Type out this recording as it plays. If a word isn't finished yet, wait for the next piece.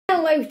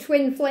Hello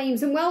twin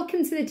flames and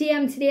welcome to the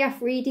DM to the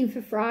F reading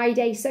for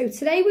Friday. So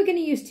today we're going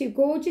to use two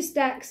gorgeous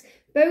decks,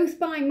 both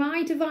by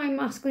my Divine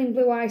Masculine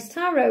Blue Eyes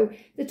Tarot,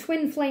 the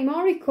Twin Flame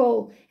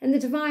Oracle and the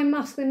Divine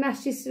Masculine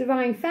Messages to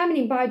Divine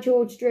Feminine by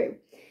George Drew.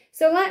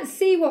 So let's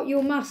see what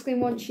your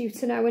masculine wants you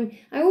to know. And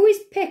I always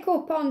pick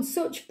up on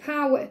such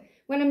power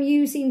when I'm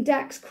using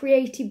decks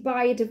created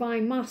by a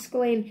Divine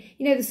Masculine.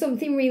 You know, there's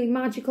something really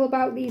magical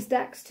about these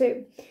decks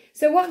too.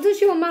 So what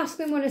does your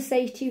masculine want to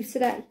say to you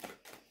today?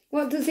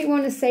 What does it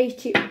want to say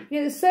to you? You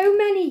know, there's so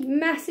many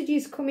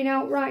messages coming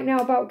out right now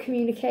about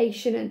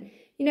communication and,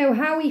 you know,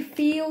 how he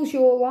feels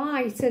your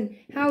light and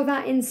how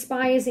that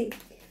inspires him.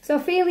 So I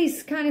feel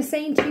he's kind of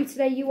saying to you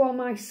today, you are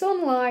my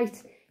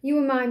sunlight, you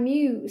are my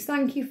muse.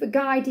 Thank you for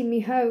guiding me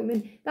home.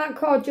 And that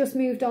card just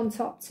moved on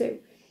top too.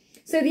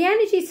 So the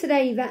energy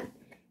today then,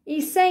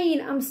 he's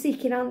saying, I'm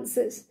seeking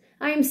answers.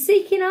 I am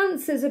seeking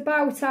answers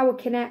about our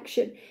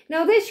connection.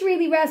 Now, this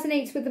really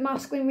resonates with the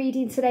masculine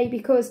reading today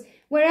because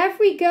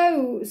wherever he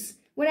goes,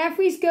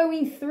 whatever he's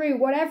going through,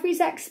 whatever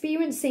he's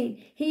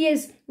experiencing, he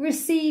is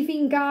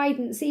receiving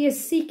guidance. He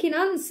is seeking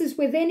answers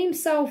within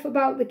himself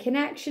about the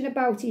connection,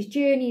 about his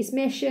journey, his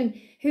mission,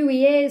 who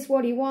he is,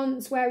 what he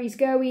wants, where he's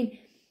going.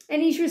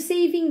 And he's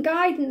receiving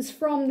guidance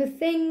from the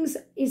things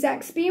he's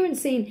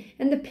experiencing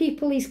and the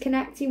people he's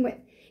connecting with.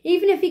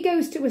 Even if he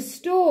goes to a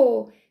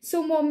store,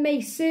 someone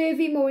may serve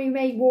him or he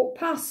may walk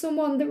past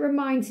someone that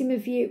reminds him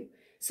of you.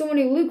 Someone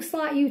who looks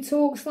like you,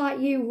 talks like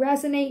you,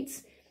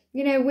 resonates,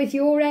 you know, with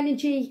your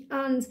energy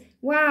and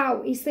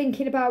wow, he's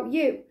thinking about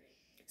you.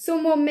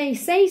 Someone may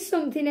say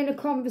something in a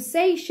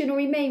conversation or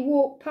he may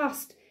walk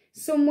past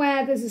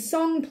somewhere there's a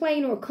song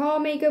playing or a car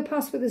may go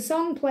past with a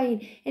song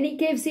playing and it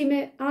gives him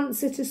an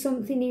answer to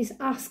something he's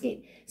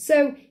asking.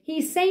 So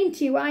he's saying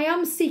to you, I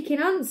am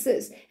seeking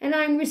answers and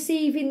I'm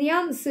receiving the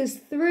answers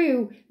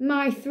through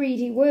my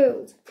 3D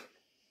world.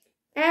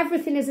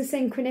 Everything is a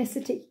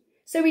synchronicity.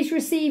 So he's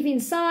receiving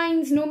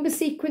signs, number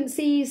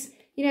sequences,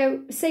 you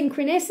know,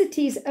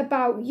 synchronicities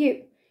about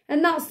you.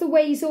 And that's the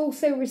way he's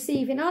also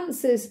receiving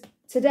answers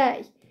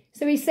today.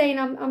 So he's saying,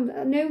 I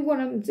know what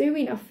I'm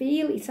doing, I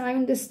feel it, I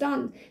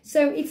understand.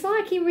 So it's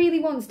like he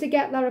really wants to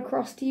get that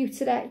across to you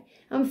today.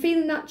 I'm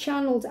feeling that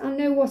channeled, I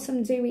know what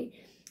I'm doing.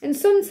 And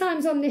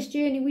sometimes on this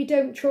journey, we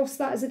don't trust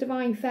that as a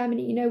Divine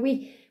Feminine. You know,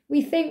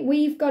 we think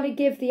we've got to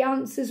give the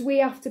answers, we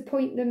have to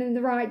point them in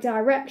the right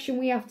direction,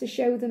 we have to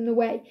show them the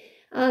way.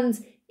 And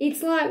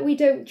it's like we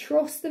don't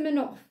trust them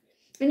enough.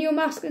 And your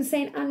masculine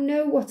saying, I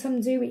know what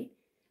I'm doing.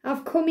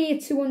 I've come here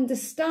to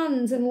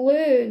understand and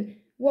learn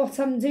what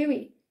I'm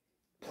doing.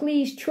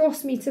 Please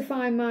trust me to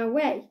find my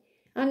way.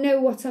 I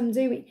know what I'm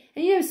doing.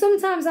 And, you know,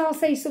 sometimes I'll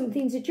say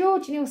something to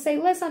George and he'll say,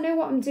 Liz, I know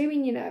what I'm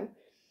doing, you know.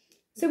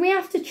 So we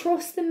have to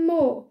trust them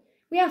more.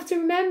 We have to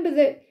remember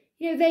that,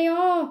 you know, they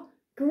are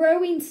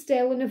growing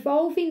still and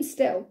evolving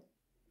still.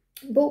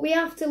 But we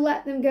have to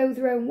let them go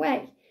their own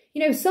way.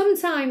 You know,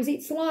 sometimes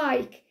it's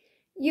like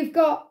you've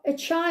got a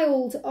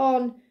child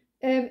on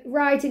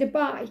riding a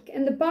bike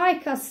and the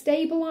bike has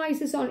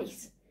stabilizers on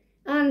it.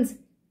 And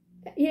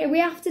you know, we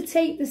have to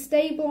take the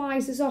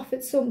stabilizers off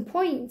at some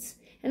point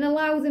and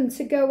allow them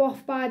to go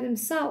off by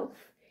themselves.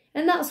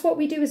 And that's what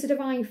we do as a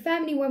Divine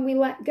Feminine when we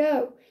let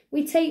go.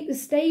 We take the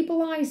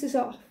stabilizers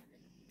off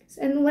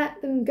and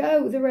let them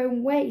go their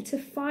own way to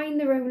find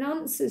their own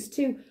answers,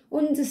 to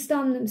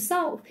understand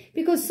themselves.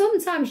 Because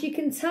sometimes you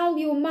can tell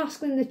your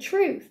masculine the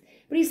truth,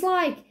 but he's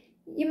like,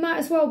 you might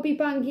as well be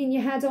banging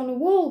your head on a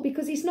wall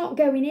because he's not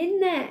going in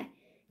there.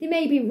 They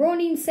may be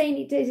running, saying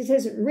it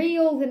isn't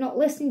real, they're not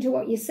listening to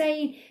what you're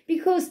saying,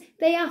 because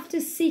they have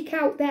to seek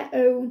out their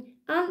own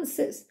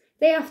answers.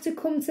 They have to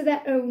come to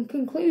their own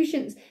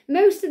conclusions.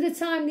 Most of the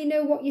time they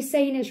know what you're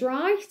saying is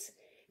right,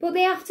 but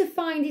they have to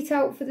find it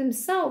out for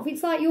themselves.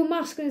 It's like your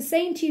masculine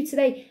saying to you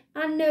today,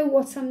 I know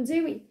what I'm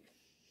doing.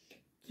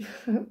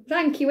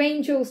 Thank you,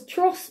 angels.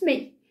 Trust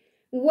me.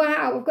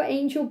 Wow, I've got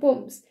angel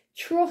bumps.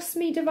 Trust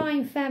me,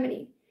 Divine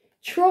Feminine.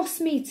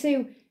 Trust me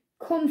to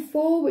come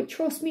forward,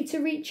 trust me to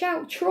reach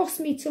out, trust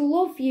me to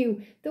love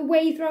you the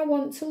way that I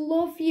want to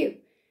love you.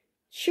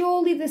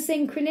 Surely the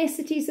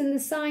synchronicities and the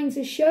signs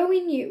are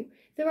showing you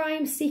that I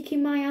am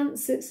seeking my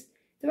answers,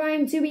 that I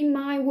am doing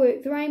my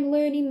work, that I am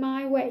learning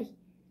my way.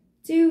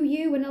 Do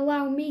you and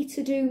allow me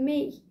to do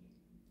me.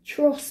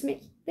 Trust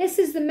me. This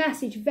is the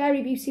message,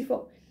 very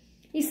beautiful.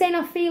 He's saying,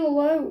 I feel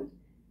alone.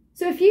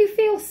 So if you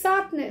feel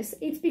sadness,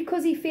 it's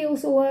because he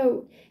feels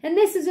alone. And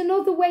this is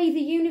another way the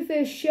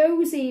universe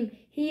shows him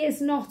he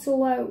is not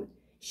alone.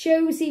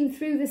 Shows him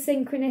through the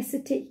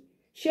synchronicity.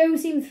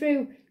 Shows him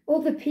through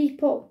other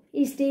people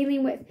he's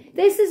dealing with.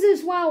 This is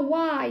as well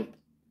why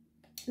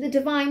the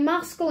Divine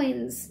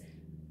Masculines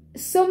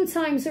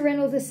sometimes are in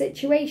other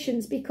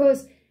situations.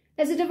 Because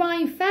as a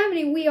Divine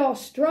Feminine, we are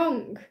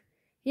strong.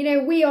 You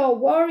know, we are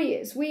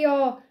warriors. We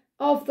are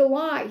of the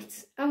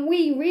light, and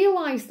we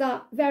realise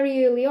that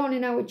very early on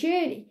in our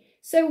journey.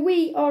 So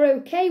we are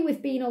okay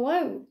with being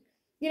alone.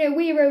 You know,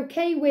 we are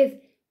okay with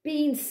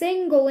being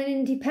single and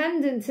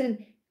independent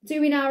and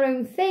doing our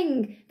own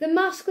thing. The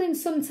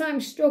masculines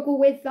sometimes struggle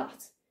with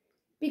that.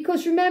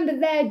 Because remember,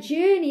 their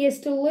journey is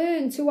to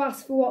learn to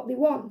ask for what they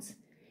want.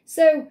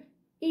 So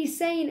he's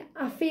saying,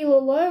 I feel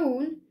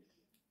alone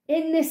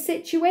in this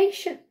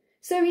situation.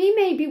 So he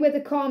may be with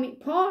a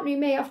karmic partner, he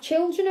may have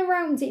children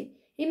around him,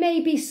 he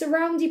may be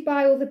surrounded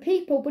by other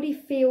people, but he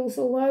feels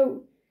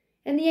alone.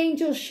 And the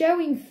angel's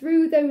showing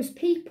through those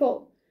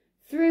people,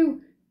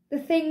 through the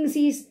things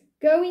he's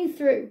going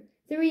through,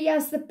 that he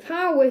has the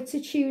power to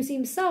choose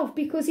himself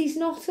because he's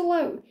not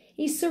alone.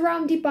 He's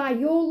surrounded by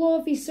your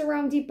love, he's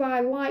surrounded by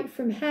light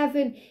from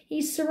heaven,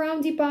 he's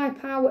surrounded by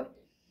power.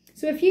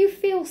 So if you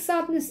feel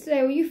sadness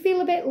today or you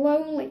feel a bit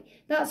lonely,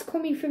 that's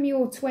coming from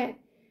your twin.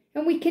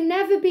 And we can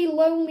never be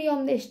lonely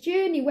on this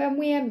journey when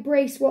we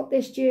embrace what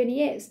this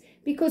journey is,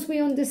 because we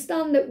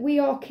understand that we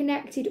are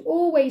connected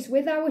always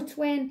with our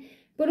twin,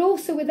 but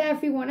also with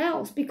everyone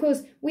else,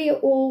 because we are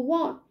all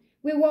one.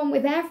 We're one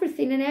with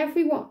everything and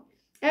everyone.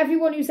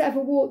 Everyone who's ever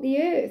walked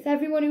the earth,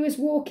 everyone who is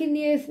walking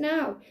the earth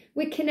now,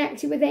 we're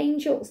connected with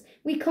angels.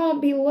 We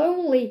can't be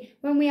lonely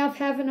when we have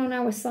heaven on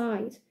our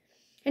side.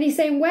 And he's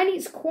saying, when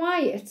it's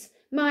quiet,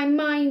 my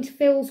mind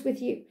fills with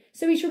you.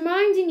 So he's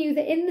reminding you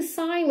that in the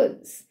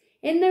silence,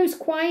 in those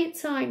quiet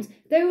times,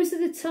 those are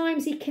the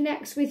times he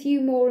connects with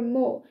you more and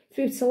more,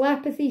 through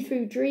telepathy,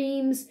 through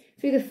dreams,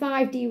 through the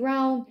 5D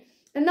realm.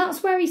 And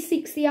that's where he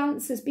seeks the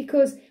answers,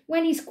 because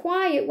when he's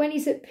quiet, when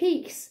he's at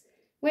peace,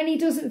 when he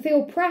doesn't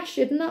feel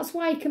pressured, and that's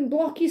why he can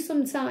block you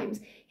sometimes,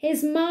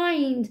 his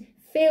mind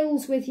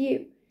fills with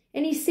you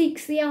and he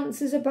seeks the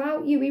answers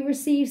about you. He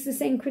receives the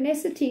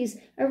synchronicities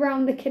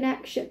around the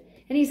connection,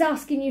 and he's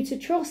asking you to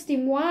trust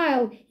him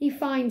while he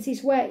finds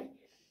his way.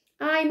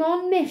 I'm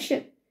on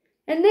mission.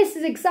 And this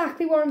is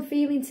exactly what I'm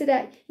feeling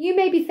today. You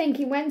may be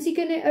thinking, when's he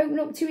going to open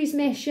up to his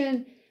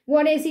mission?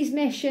 What is his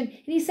mission?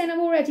 And he's saying, I'm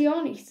already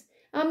on it.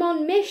 I'm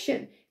on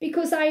mission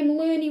because I'm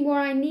learning where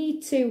I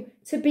need to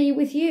be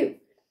with you.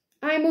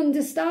 I'm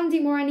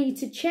understanding where I need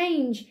to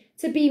change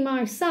to be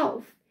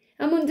myself.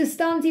 I'm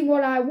understanding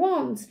what I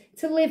want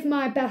to live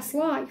my best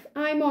life.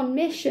 I'm on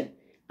mission.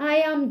 I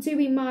am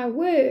doing my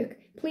work.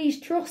 Please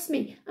trust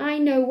me. I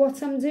know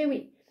what I'm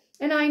doing.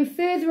 And I'm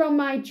further on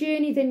my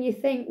journey than you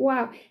think.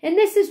 Wow. And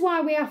this is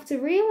why we have to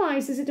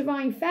realise as a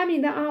divine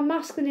feminine that our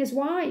masculine is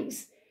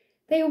wise.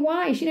 They are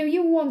wise. You know,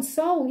 you're one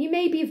soul. You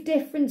may be of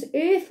different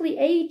earthly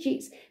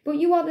ages, but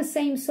you are the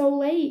same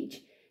soul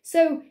age.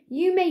 So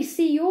you may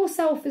see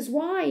yourself as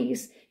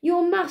wise.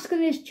 Your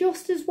masculine is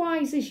just as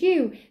wise as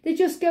you. They're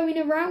just going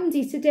around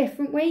it a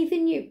different way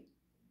than you.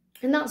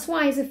 And that's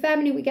why as a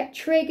feminine we get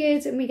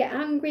triggered and we get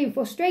angry and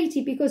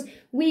frustrated, because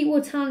we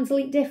would handle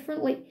it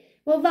differently.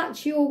 Well,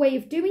 that's your way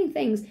of doing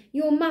things.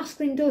 Your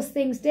masculine does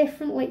things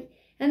differently.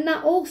 And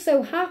that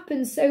also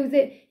happens so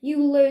that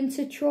you learn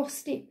to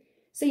trust him.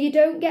 So you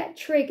don't get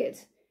triggered.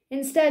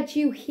 Instead,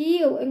 you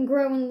heal and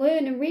grow and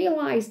learn and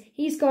realise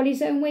he's got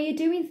his own way of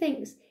doing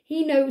things.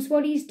 He knows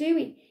what he's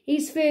doing.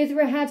 He's further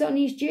ahead on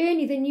his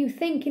journey than you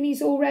think, and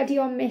he's already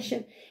on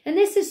mission. And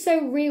this is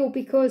so real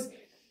because,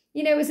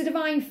 you know, as a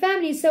divine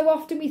feminine, so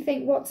often we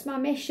think, what's my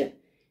mission?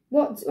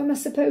 What am I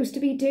supposed to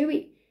be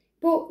doing?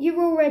 But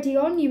you're already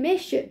on your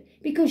mission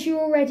because you're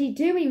already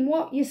doing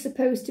what you're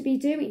supposed to be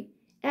doing.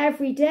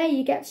 Every day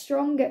you get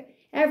stronger.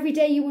 Every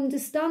day you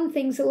understand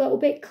things a little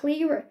bit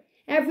clearer.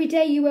 Every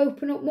day you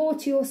open up more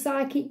to your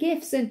psychic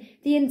gifts and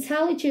the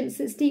intelligence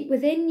that's deep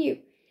within you.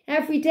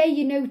 Every day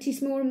you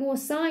notice more and more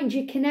signs.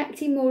 You're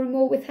connecting more and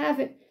more with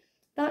heaven.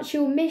 That's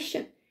your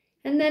mission.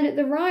 And then at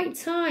the right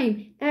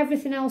time,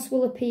 everything else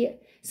will appear.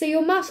 So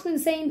your masculine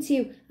saying to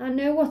you, I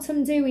know what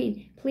I'm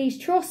doing. Please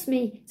trust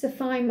me to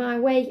find my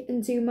way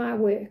and do my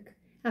work.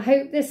 I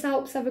hope this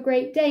helps. Have a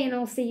great day and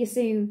I'll see you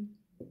soon.